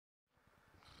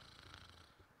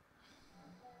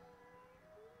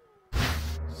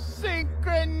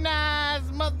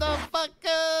motherfuckers!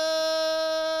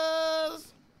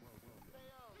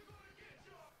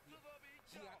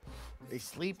 They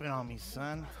sleeping on me,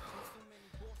 son.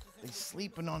 They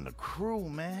sleeping on the crew,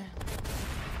 man.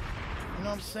 You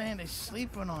know what I'm saying? They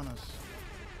sleeping on us.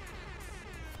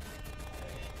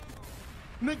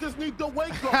 Niggas need to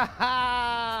wake up.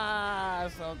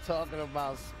 That's what I'm talking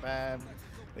about, Spam.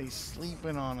 They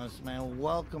sleeping on us, man.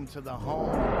 Welcome to the home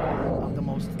of the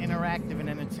most interactive and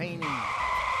entertaining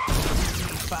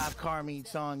 5 car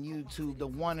meets on YouTube. The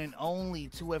one and only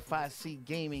 2FIC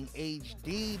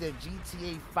GamingHD, the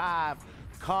GTA 5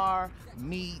 car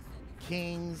meet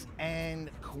kings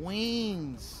and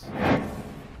queens.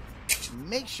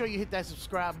 Make sure you hit that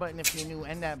subscribe button if you're new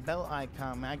and that bell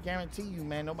icon, man. I guarantee you,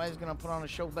 man, nobody's gonna put on a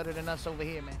show better than us over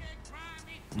here, man.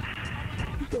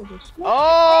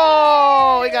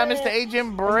 Oh, we got Mr.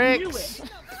 Agent Bricks.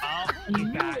 Oh,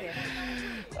 you got it.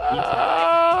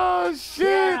 Oh, shit.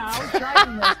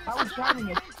 Yeah, I was driving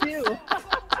this too.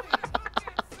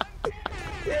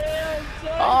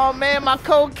 Oh, man, my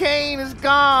cocaine is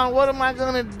gone. What am I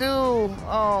going to do?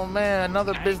 Oh, man,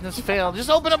 another business failed. Just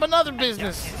open up another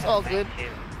business. It's all good.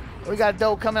 We got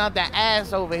dough coming out that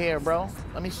ass over here, bro.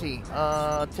 Let me see.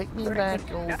 Take me back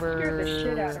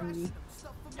over.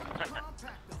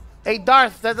 Hey,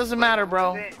 Darth, that doesn't matter,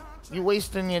 bro. You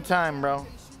wasting your time, bro.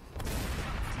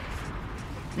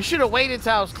 You should have waited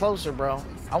till I was closer, bro.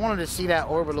 I wanted to see that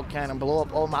orbital cannon blow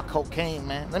up all my cocaine,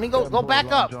 man. Let me go back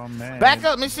up. Back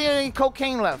up. Let me see any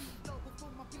cocaine left.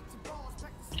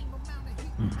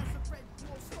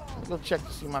 Let's go check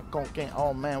to see my cocaine.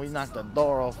 Oh, man, we knocked the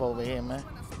door off over here, man.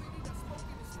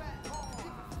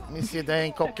 Let me see if there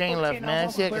ain't cocaine left, man.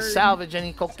 See if I can salvage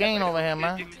any cocaine over here,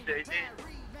 man.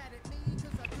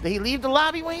 Did he leave the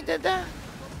lobby when he did that?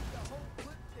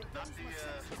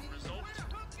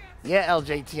 Yeah,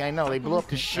 LJT, I know. They blew up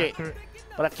the shit.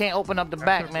 But I can't open up the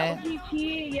back, man.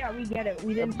 LJT, yeah, we get it.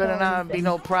 We didn't. There better not be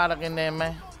no product in there,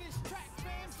 man.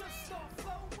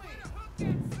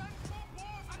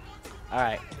 All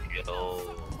right.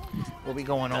 We'll be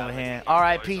going over here.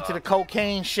 R.I.P. to the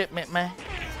cocaine shipment, man.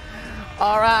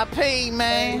 R.I.P.,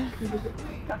 man.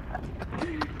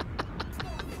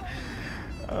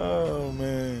 Oh,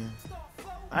 man.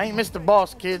 I ain't Mr.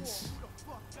 Boss, kids.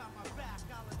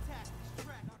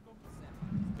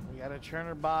 We got a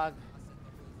Churner Bog.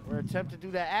 We're attempting to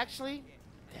do that. Actually,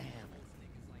 damn it.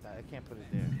 I can't put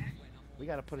it there. We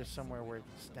got to put it somewhere where it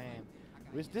can stand.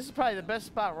 This is probably the best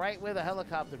spot, right where the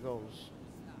helicopter goes.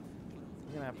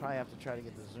 We're going to probably have to try to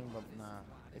get the zoom up. Nah,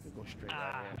 it could go straight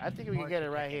right here. I think we can get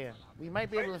it right here. We might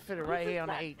be able to fit it right here on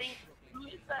the H. Who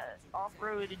is that?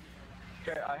 Off-road.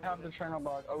 Okay, I have the Churner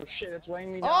Bog. Oh, shit, it's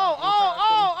weighing me down. Oh,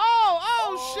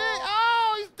 shit.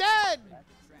 Oh, he's dead.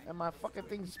 And my fucking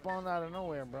thing spawned out of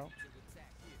nowhere, bro.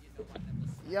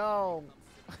 Yo.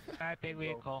 Alright, big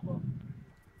vehicle.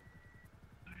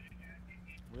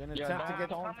 We're gonna attempt to get.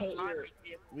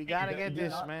 We gotta get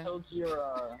this, man. Tilt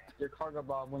your cargo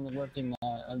bob when you're lifting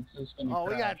that. Oh,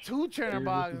 we got 2 Churner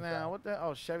Bogs now. What the?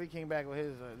 Oh, Chevy came back with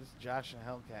his. This is Josh and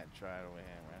Hellcat tried over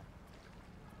here, man.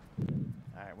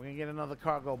 All right, we're gonna get another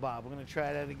cargo bob. We're gonna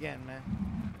try that again, man.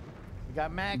 We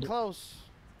got mad close.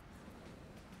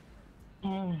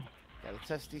 Gotta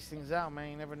test these things out, man.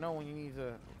 You never know when you need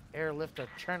to airlift a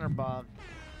Churner Bog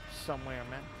somewhere,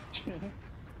 man.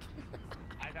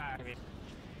 I got it.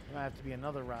 Gonna have to be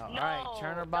another route. No, all right,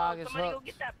 Churner Bog is hooked. Go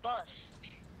get that bus.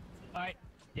 All right,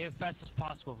 do as fast as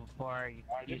possible before you.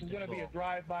 All right, this is gonna be a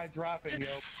drive-by dropping,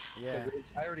 yo. Yeah.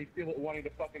 I already feel it wanting to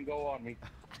fucking go on me.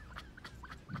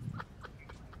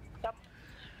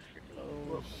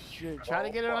 Oh shit! Try to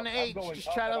get it on the H.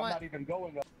 Just try to I'm not even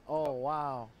going up. Oh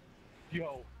wow.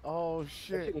 Yo. Oh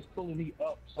shit. That shit was pulling me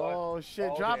up. Son. Oh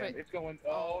shit! Drop damn. it. It's going.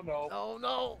 Oh no. Oh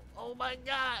no! Oh my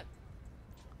god!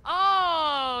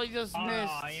 Oh, you just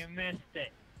missed. Oh, you missed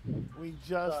it. We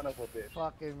just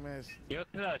fucking missed. You're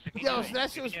close. Yo, so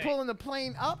that shit was pulling the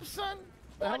plane up, son?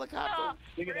 The helicopter?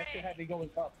 Nigga, that shit had me going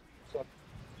up. Son.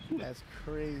 That's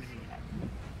crazy.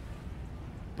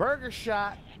 Burger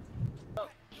shot.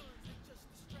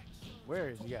 Where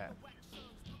is he at?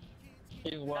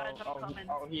 He's well.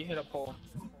 Oh, he hit a pole.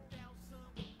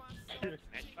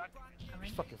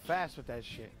 He's fucking fast with that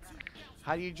shit.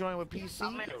 How do you join with PC?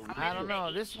 I don't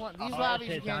know. This one, these lobbies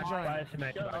you can't join.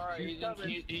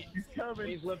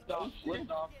 He's lift off.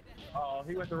 Oh,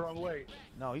 he went the wrong way.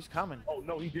 No, he's coming. Oh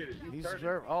no, he did it. He's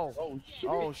oh. Oh shit.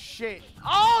 Oh shit.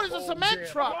 Oh, there's a cement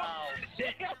truck. Wow.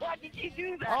 Why did you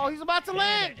do that? Oh, he's about to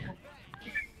land.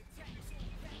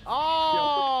 Oh.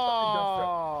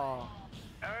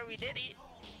 Alright, we did it.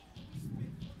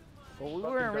 Well, we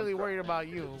weren't really worried about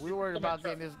you. We were worried about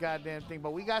getting this goddamn thing,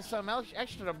 but we got something else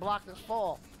extra to block this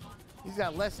fall. He's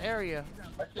got less area.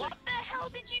 What the hell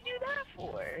did you do that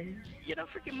for? You don't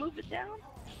freaking move it down?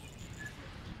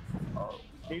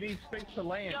 He needs space to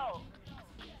land. Yo,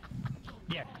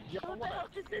 Yes. who the hell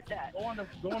just did that? Go on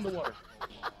the water.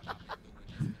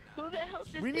 Who the hell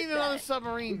just We did need that? another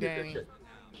submarine, Danny.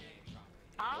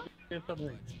 Huh? Get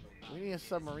submarine. We need a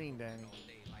submarine, Danny.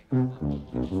 You don't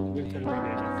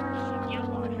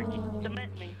want to freaking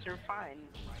cement me, you're fine.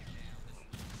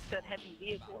 That heavy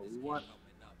vehicle.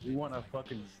 We want a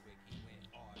fucking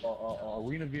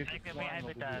arena vehicle. I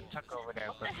could tuck over there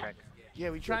for a sec. Yeah,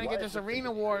 we trying to get this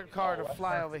arena ward car to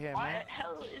fly over here, Why man. the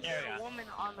hell is There there we a go. woman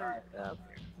on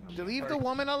the... Leave the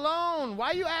woman alone. Why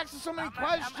are you asking so many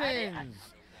questions?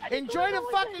 I didn't Enjoy know the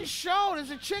what fucking show. There's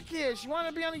a chick here. She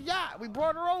wanted to be on the yacht. We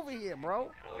brought her over here,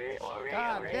 bro.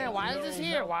 God damn, why is this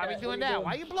here? Why are we doing that?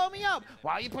 Why you blow me up?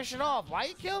 Why you push it off? Why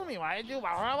you kill me? Why you do?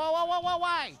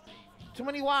 Why? Too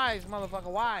many whys,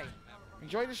 motherfucker. Why?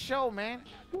 Enjoy the show, man.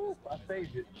 Woo, I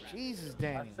saved it. Jesus, I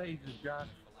Danny. saved it, Josh.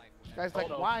 This guy's like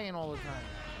Hold on. whying all the time.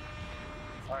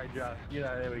 All right, Josh.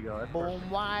 Yeah, there we go. That's Boom,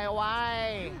 why?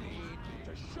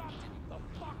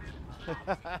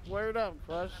 Word up,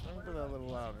 Crush. Let me put that a little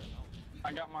louder.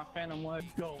 I got my Phantom leg.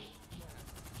 go.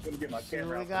 Gonna get my See what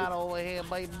camera we out. got over here,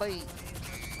 baby.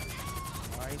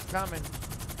 Alright, he's coming.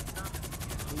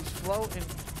 He's floating.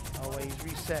 Oh wait, he's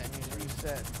resetting. He's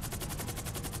resetting.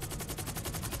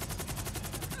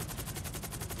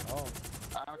 Oh.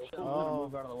 I'm Oh. gonna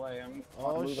move out of the way. Oh move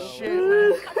out of the shit,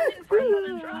 way.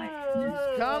 man.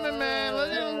 He's coming, man. Look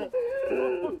at him.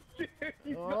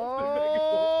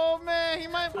 Oh man, he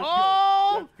might.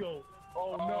 Oh! Let's go.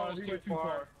 Oh no, he went too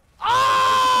far.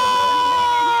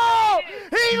 Oh!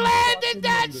 He landed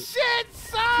that shit,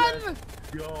 son!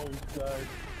 Go, son.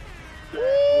 Woo!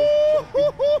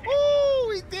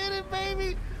 We did it,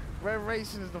 baby. Red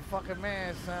Racing is the fucking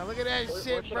man, son. Look at that Where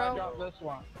shit, should I bro. drop this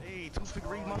one? Hey, 2FIC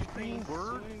rated my stream,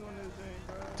 word.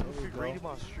 2FIC rated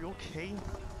my stream, okay.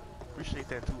 Appreciate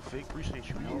that, 2FIC. Appreciate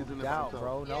you, bro. No doubt,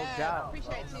 bro. No doubt.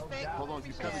 Appreciate you, Fake. Hold on,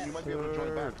 you might be able to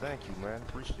join back. Thank you, man.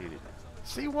 Appreciate it.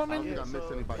 See, I don't woman? think I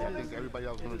missed anybody. I think everybody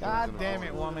else gonna join. God damn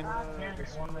it, woman. Alright,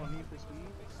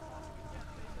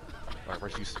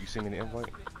 Rush, you send me the invite?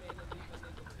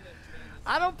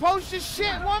 I don't post this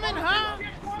shit, woman, huh?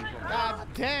 God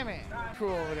damn it.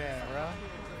 Crew over there, bro.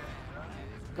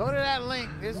 Go to that link.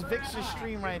 There's Vic's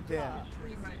stream right there.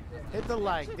 Hit the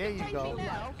like. There you go.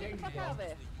 Get the fuck out of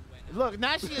there. Look,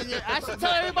 now I should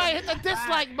tell everybody hit the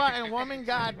dislike button, woman.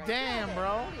 God damn,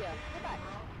 bro.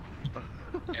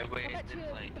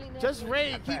 Just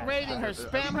raid. Keep raiding her.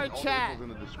 Spam her chat.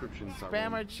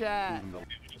 Spam her chat.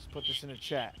 Let's put this in the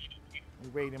chat. We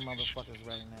raiding motherfuckers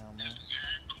right now, man.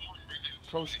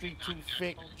 Pro Street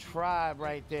 2FIC Tribe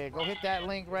right there. Go hit that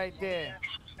link right there.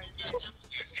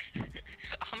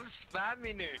 I'm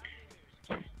spamming it.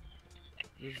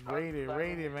 Just raid it,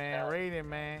 man. Raid it,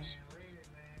 man.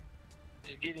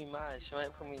 Just getting mine. She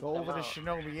might put me Go over to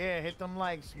Shinobi. Yeah, hit them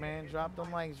likes, man. Drop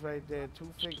them likes right there.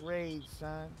 2FIC raids,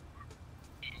 son.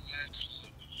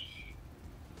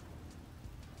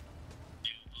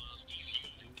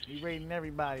 We raiding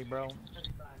everybody, bro.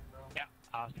 Yeah,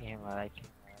 I'll see him like.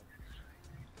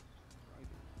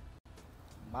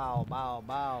 Bow, bow,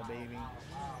 bow, baby.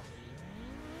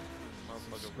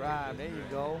 Subscribe. There you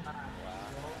go.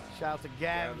 Shout out to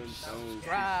Gavin.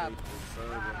 Subscribe.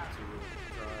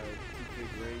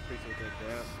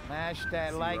 Smash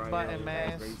that like button,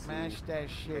 man. Smash that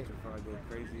shit.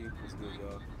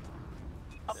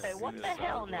 Okay, what the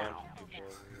hell now?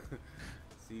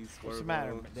 What's the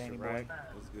matter, Danny boy?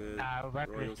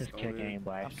 Records just kill Game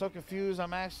Boy. I'm so confused.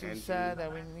 I'm actually sad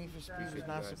that we Need for Speed does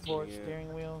not support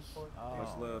steering wheels.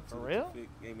 Oh, for real?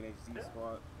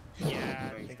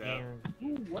 Yeah, the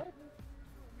game. What?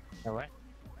 What?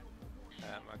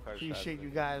 Appreciate you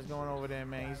guys going over there,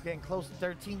 man. He's getting close to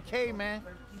 13K, man.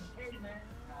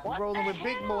 We're rolling with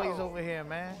big boys over here,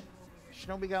 man.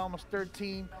 Shinobi got almost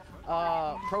 13.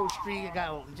 Pro Street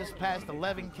got just past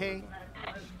 11K.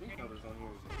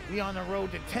 We on the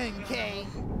road to 10K.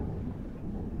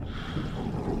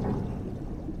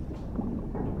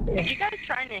 Are you guys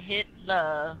trying to hit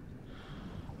the...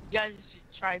 You guys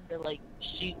tried to, like,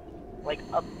 shoot, like,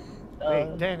 up...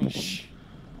 Hey, Danny, shh.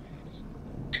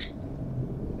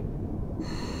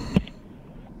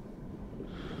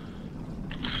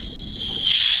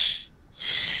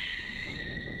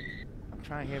 I'm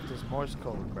trying to hear if there's Morse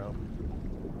code, bro.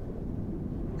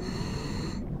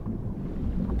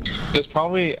 There's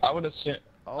probably, I would assume,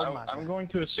 Oh my I'm God. going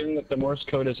to assume that the Morse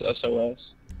code is SOS. I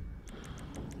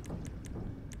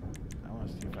want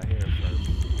to see if I hear it first.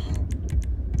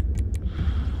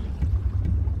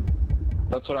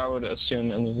 That's what I would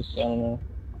assume, and just, I don't know.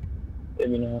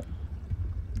 Maybe not.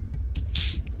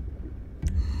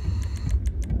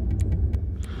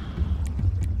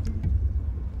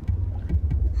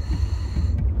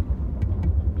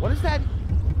 What is that?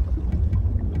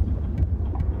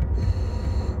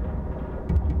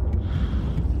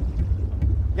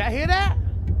 Y'all hear that?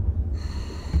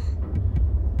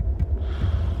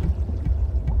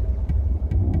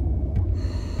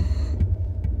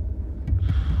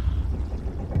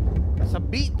 That's a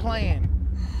beat playing.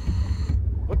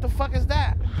 What the fuck is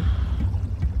that?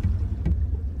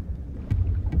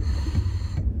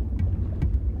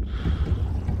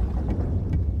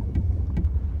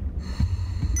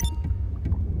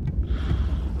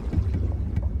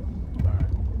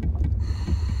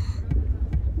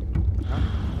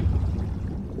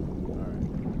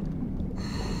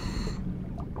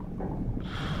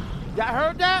 Y'all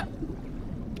heard that?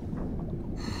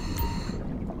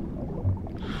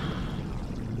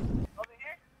 Over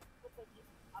here?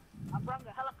 I brought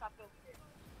the helicopter over here.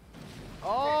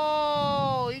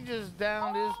 Oh, he just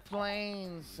downed his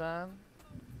plane, son.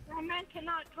 That man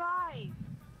cannot drive.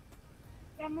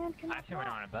 That man cannot I think we're drive.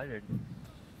 not on a budget.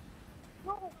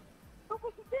 No. Look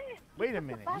what you did. Wait a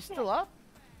minute, he's still up?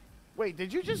 Wait,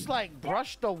 did you just like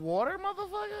brush the water,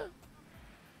 motherfucker?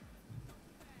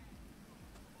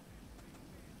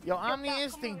 Yo, Omni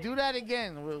Instinct, do that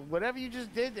again. Whatever you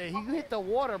just did, you hit the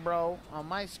water, bro, on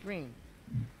my screen.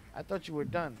 I thought you were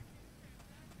done.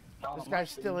 This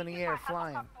guy's still in the air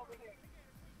flying.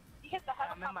 He hit the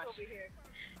helicopter over here.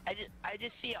 I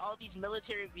just see all these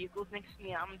military vehicles next to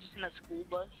me. I'm just in a school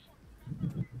bus.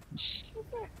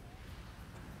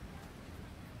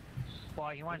 Well,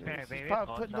 he wants me to He's baby.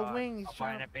 probably putting the wing. He's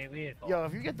trying to. Yo,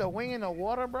 if you get the wing in the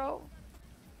water, bro.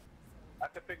 I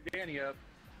can pick Danny up.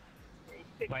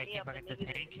 Wait, can I get the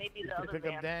tank? Maybe the You other pick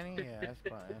van. up Danny? Yeah, that's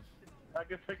fine. I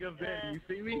can pick up Danny. You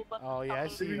see me? Oh, yeah, I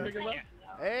see you. Pick him up?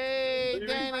 Hey,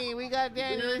 Danny, we got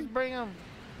Danny. Let's bring him.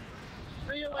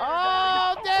 See you later,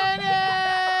 Oh,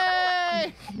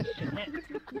 Danny!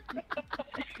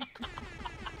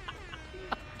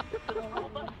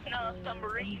 No,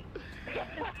 submarine.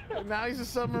 Now he's a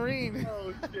submarine.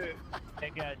 Oh, shit. They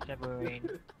got submarine.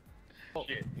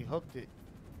 Shit. He hooked it.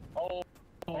 Oh,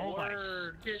 Oh, my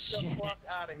word. Get the fuck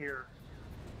out of here.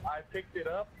 I picked it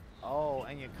up. Oh,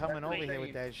 and you're coming over That's here with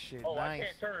insane. that shit. Oh, I Nice.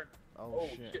 can't turn. Oh, Oh,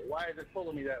 shit. Why is it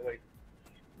pulling me that way?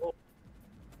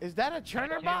 Is that a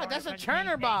churner box? That's a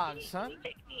churner box, son.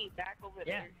 Take me back over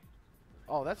Yeah. there.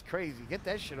 Oh, that's crazy. Get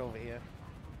that shit over here.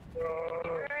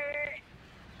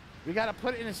 We gotta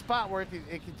put it in a spot where it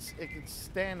could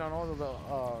stand on all of the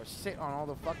sit on all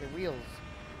the fucking wheels,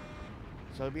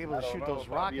 so it'll be able to shoot those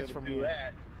rockets from here.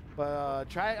 That. But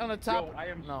try it on the top. Yo, I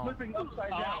am no. flipping upside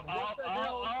down. What the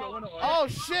hell is going on? Oh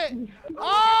shit!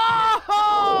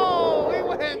 Oh, we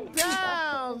went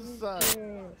down, son.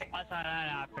 I saw that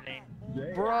happening.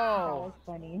 Bro.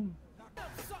 Funny.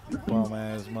 Bum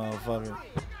ass motherfucker.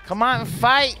 Come on and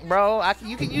fight, bro.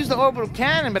 You can use the orbital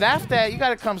cannon, but after that, you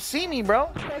gotta come see me, bro.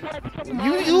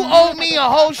 You owe me a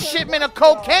whole shipment of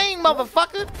cocaine,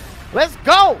 motherfucker. Let's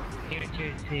go.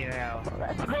 220.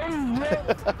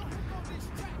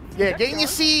 Yeah, get in your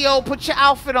CEO, put your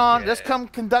outfit on. Let's come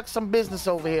conduct some business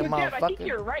over here, I think motherfucker.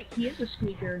 you're right. He is a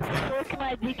squeaker. Suck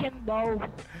my dick and balls.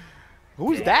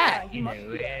 Who's that? He must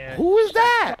be. Who is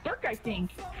that? Dark, I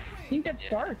think. I think that's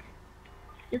Dark.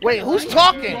 You're Wait, kinda who's right.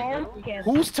 talking?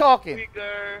 Who's talking?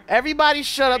 Everybody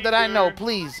shut up that I know,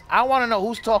 please. I want to know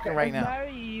who's talking right now. Why are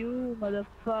you,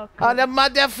 motherfucker? Oh, the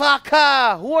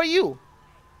motherfucker. Who are you?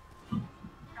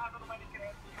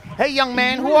 Hey, young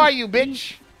man, who are you,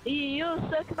 bitch? You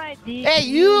suck my dick. Hey,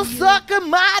 you suck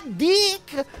my dick.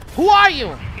 Who are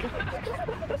you?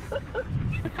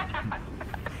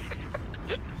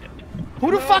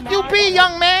 Who the fuck you be,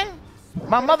 young man?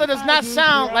 My mother does not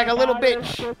sound like a little bitch.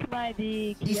 Suck my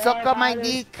dick. You suck up my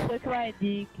dick. Suck my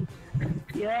dick.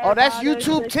 Oh, that's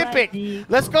YouTube Tipic.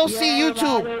 Let's go see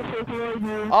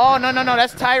YouTube. Oh, no,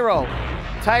 that's Tyro.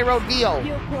 Tyro Dio.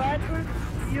 You cry.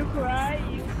 You cry.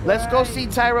 Let's go see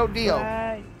Tyro Dio.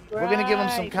 Cry, We're gonna give him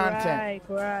some content.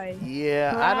 Cry.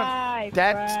 Yeah, I Cry, don't.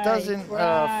 That cry, doesn't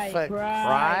cry, cry.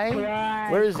 cry,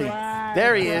 Where is he? cry,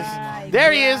 There he is. cry,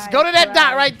 There he is. Go to that cry.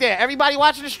 dot right there. Everybody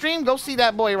watching the stream, go see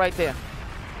that boy right there.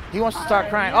 He wants to start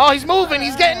crying. Oh, he's moving.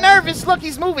 He's getting nervous. Look,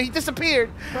 he's moving. He disappeared.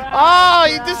 Oh,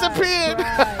 he disappeared.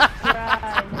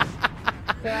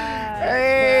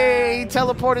 Hey, he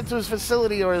teleported to his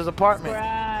facility or his apartment.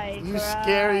 You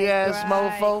scary ass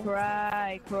mofo.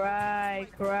 Cry.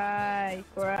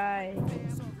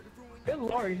 Good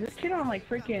lord, is this kid on like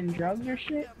freaking drugs or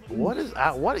shit? What is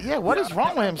what is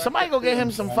wrong with him? Somebody go get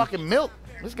him some fucking milk.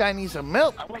 This guy needs some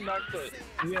milk. I went back to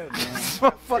yeah, man. This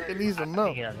motherfucker needs some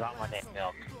milk. He does not want that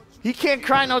milk. He can't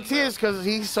cry no tears because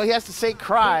he has to say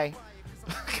cry.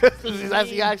 Because he's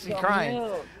actually crying.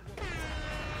 Milk.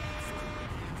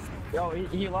 Yo,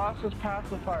 he lost his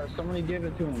pacifier. Somebody gave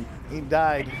it to him. He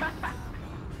died.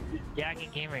 Jackie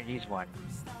Gamer needs one.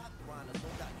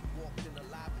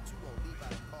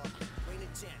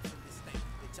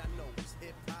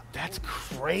 That's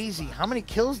crazy. How many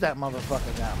kills that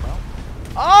motherfucker got, bro?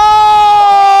 Oh!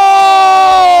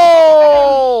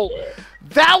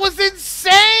 That was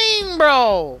insane,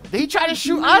 bro. Did he try to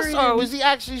shoot us or was he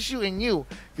actually shooting you?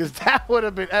 Because that would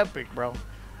have been epic, bro.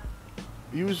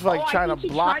 He was like trying to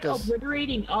block us.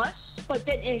 Obliterating us, but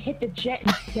then it hit the jet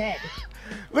instead.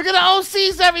 Look at the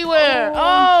OCs everywhere.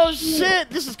 Oh, shit.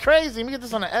 This is crazy. Let me get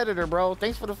this on the editor, bro.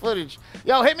 Thanks for the footage.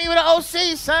 Yo, hit me with an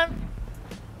OC, son.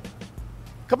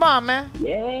 Come on, man.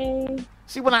 Yay.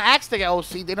 See, when I asked to get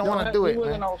OC, they don't want to do it,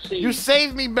 man. You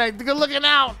saved me, man. Good looking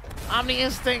out. Omni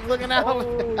Instinct looking out.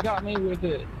 Oh, got me with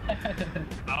it.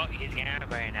 Oh, he's getting out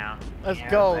right now. Let's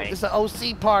go. It's an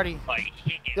OC party. Oh,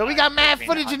 Yo, we got mad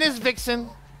footage in this Vixen.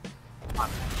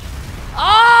 Oh!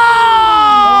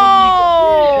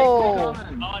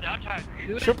 Oh, don't try to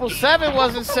shoot 777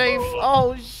 wasn't safe.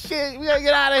 Oh, shit. We gotta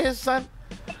get out of here, son.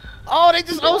 Oh, they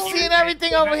just OCing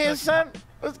everything over here, son.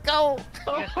 Let's go.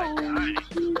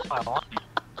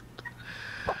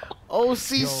 OC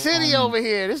City over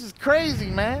here. This is crazy,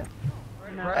 man.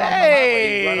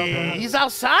 Hey, he's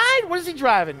outside? What is he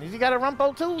driving? Has he got a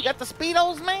Rumpo too? Got the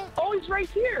Speedos, man? Oh, he's right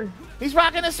here. He's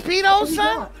rocking a Speedo,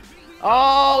 son?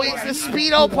 Oh, it's the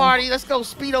Speedo party. Let's go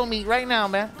Speedo meet right now,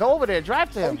 man. Go over there. Drive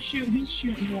to him. Oh, shoot. He's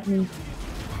shooting at me.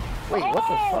 Wait, what the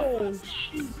fuck? Oh,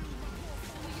 shoot.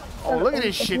 Oh, look at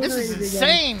this shit. This is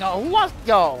insane. Oh, who wants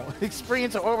yo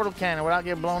experience an orbital cannon without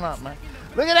getting blown up, man?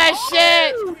 Look at that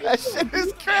shit. That shit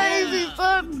is crazy,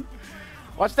 son.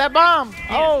 Watch that bomb.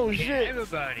 Oh shit.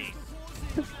 Everybody.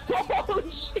 Oh,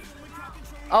 shit.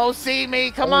 Oh, see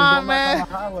me. Come on, man.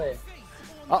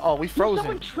 Uh-oh, we frozen.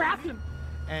 Someone trap him.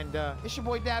 And it's your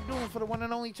boy DabDoulem for the one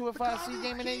and only 2FIC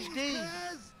GamingHD.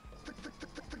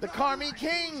 The Carmi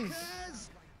Kings.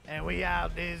 And we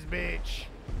out this bitch.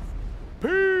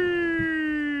 Peace.